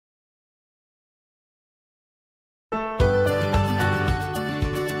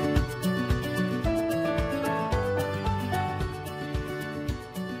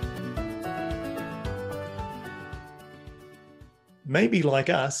Maybe like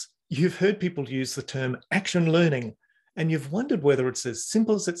us, you've heard people use the term action learning, and you've wondered whether it's as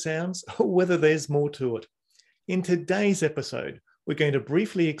simple as it sounds or whether there's more to it. In today's episode, we're going to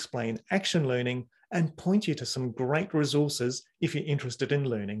briefly explain action learning and point you to some great resources if you're interested in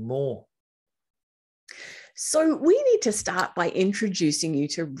learning more. So we need to start by introducing you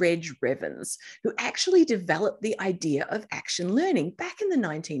to Reg Revans, who actually developed the idea of action learning back in the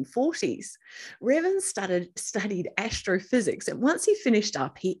 1940s. Revans studied astrophysics, and once he finished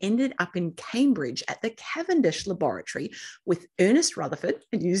up, he ended up in Cambridge at the Cavendish Laboratory with Ernest Rutherford,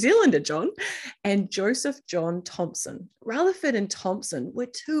 a New Zealander, John, and Joseph John Thomson. Rutherford and Thomson were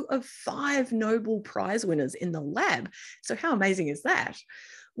 2 of 5 Nobel Prize winners in the lab. So how amazing is that?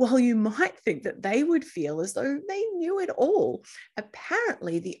 While you might think that they would feel as though they knew it all,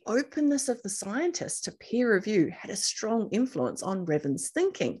 apparently the openness of the scientists to peer review had a strong influence on Revans'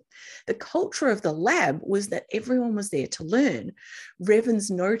 thinking. The culture of the lab was that everyone was there to learn.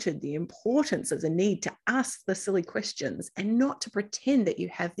 Revans noted the importance of the need to ask the silly questions and not to pretend that you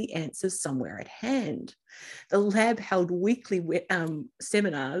have the answers somewhere at hand. The lab held weekly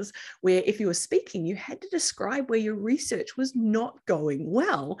seminars where if you were speaking, you had to describe where your research was not going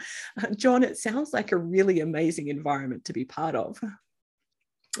well. John, it sounds like a really amazing environment to be part of.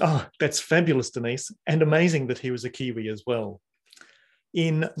 Oh, that's fabulous, Denise, and amazing that he was a Kiwi as well.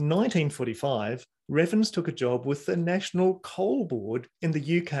 In 1945, Revans took a job with the National Coal Board in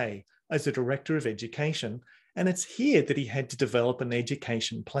the UK as a Director of Education, and it's here that he had to develop an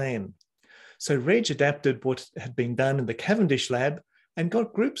education plan. So Reg adapted what had been done in the Cavendish lab and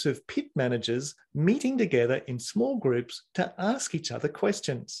got groups of pit managers meeting together in small groups to ask each other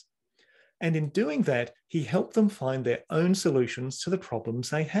questions. And in doing that, he helped them find their own solutions to the problems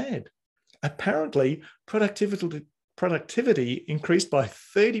they had. Apparently, productivity increased by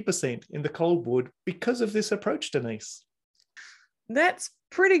 30% in the coal board because of this approach, Denise. That's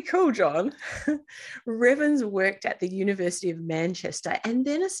pretty cool, John. Revans worked at the University of Manchester and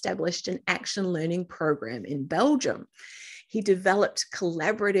then established an action learning program in Belgium. He developed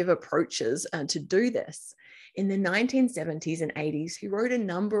collaborative approaches to do this. In the 1970s and 80s, he wrote a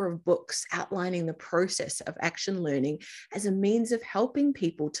number of books outlining the process of action learning as a means of helping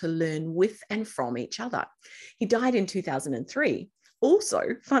people to learn with and from each other. He died in 2003. Also,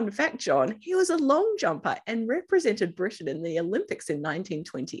 fun fact, John, he was a long jumper and represented Britain in the Olympics in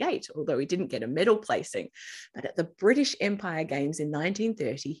 1928, although he didn't get a medal placing. But at the British Empire Games in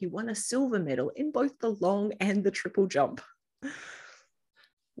 1930, he won a silver medal in both the long and the triple jump.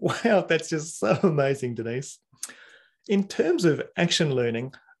 Wow, that's just so amazing, Denise. In terms of action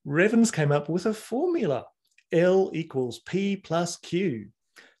learning, Revans came up with a formula, L equals P plus Q.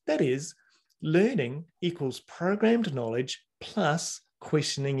 That is, learning equals programmed knowledge plus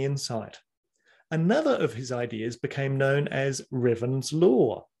questioning insight. Another of his ideas became known as Revans'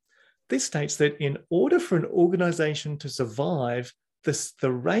 Law. This states that in order for an organization to survive,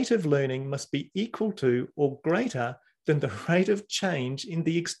 the rate of learning must be equal to or greater than the rate of change in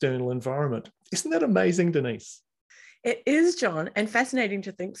the external environment. Isn't that amazing, Denise? It is, John, and fascinating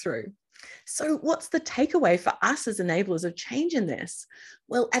to think through. So what's the takeaway for us as enablers of change in this?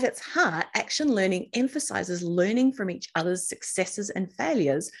 Well, at its heart, action learning emphasizes learning from each other's successes and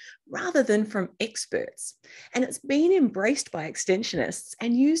failures rather than from experts. And it's been embraced by extensionists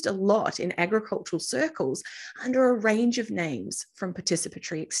and used a lot in agricultural circles under a range of names, from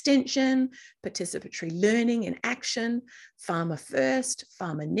participatory extension, participatory learning and action, farmer first,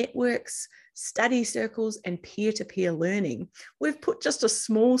 farmer networks, study circles, and peer-to-peer learning. We've put just a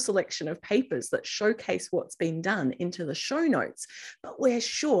small selection of papers that showcase what's been done into the show notes, but we're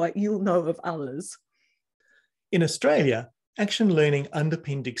sure you'll know of others. In Australia, action learning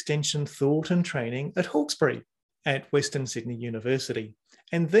underpinned extension thought and training at Hawkesbury, at Western Sydney University,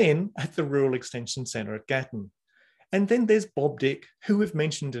 and then at the Rural Extension Centre at Gatton. And then there's Bob Dick, who we've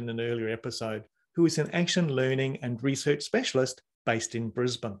mentioned in an earlier episode, who is an action learning and research specialist based in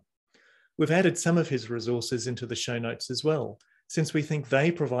Brisbane. We've added some of his resources into the show notes as well, since we think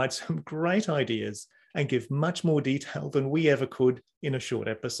they provide some great ideas and give much more detail than we ever could in a short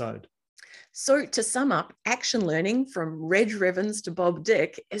episode. So to sum up, action learning from Reg Revans to Bob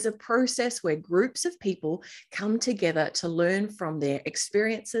Dick is a process where groups of people come together to learn from their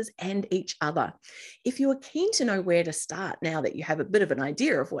experiences and each other. If you are keen to know where to start now that you have a bit of an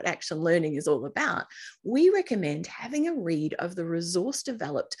idea of what action learning is all about, we recommend having a read of the resource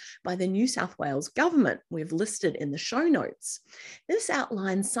developed by the New South Wales government we've listed in the show notes. This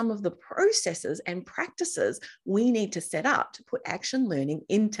outlines some of the processes and practices we need to set up to put action learning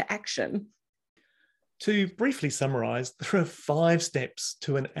into action. To briefly summarise, there are 5 steps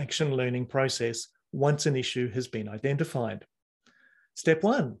to an action learning process once an issue has been identified. Step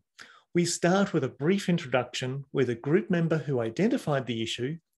 1. We start with a brief introduction where the group member who identified the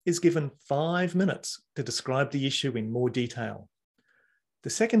issue is given 5 minutes to describe the issue in more detail. The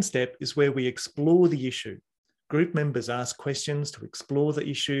second step is where we explore the issue. Group members ask questions to explore the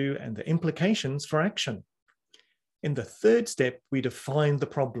issue and the implications for action. In the third step, we define the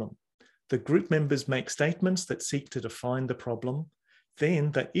problem. The group members make statements that seek to define the problem.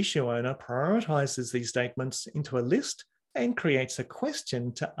 Then the issue owner prioritizes these statements into a list and creates a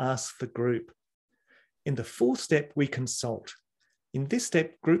question to ask the group. In the fourth step, we consult. In this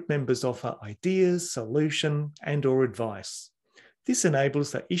step, group members offer ideas, solution, and/or advice. This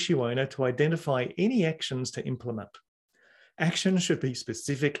enables the issue owner to identify any actions to implement. Actions should be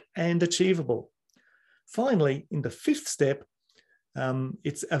specific and achievable. Finally, in the fifth step,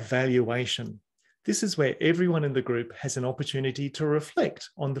 it's evaluation. This is where everyone in the group has an opportunity to reflect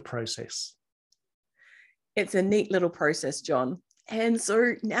on the process. It's a neat little process, John. And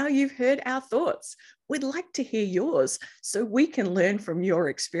so now you've heard our thoughts. We'd like to hear yours so we can learn from your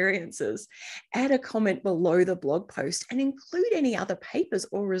experiences. Add a comment below the blog post and include any other papers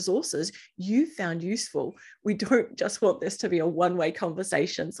or resources you found useful. We don't just want this to be a one-way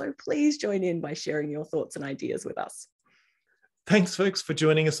conversation, so please join in by sharing your thoughts and ideas with us. Thanks, folks, for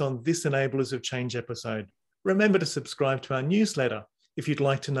joining us on this Enablers of Change episode. Remember to subscribe to our newsletter if you'd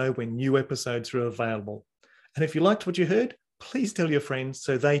like to know when new episodes are available. And if you liked what you heard, please tell your friends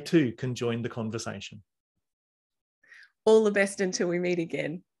so they too can join the conversation. All the best until we meet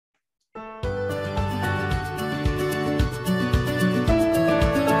again.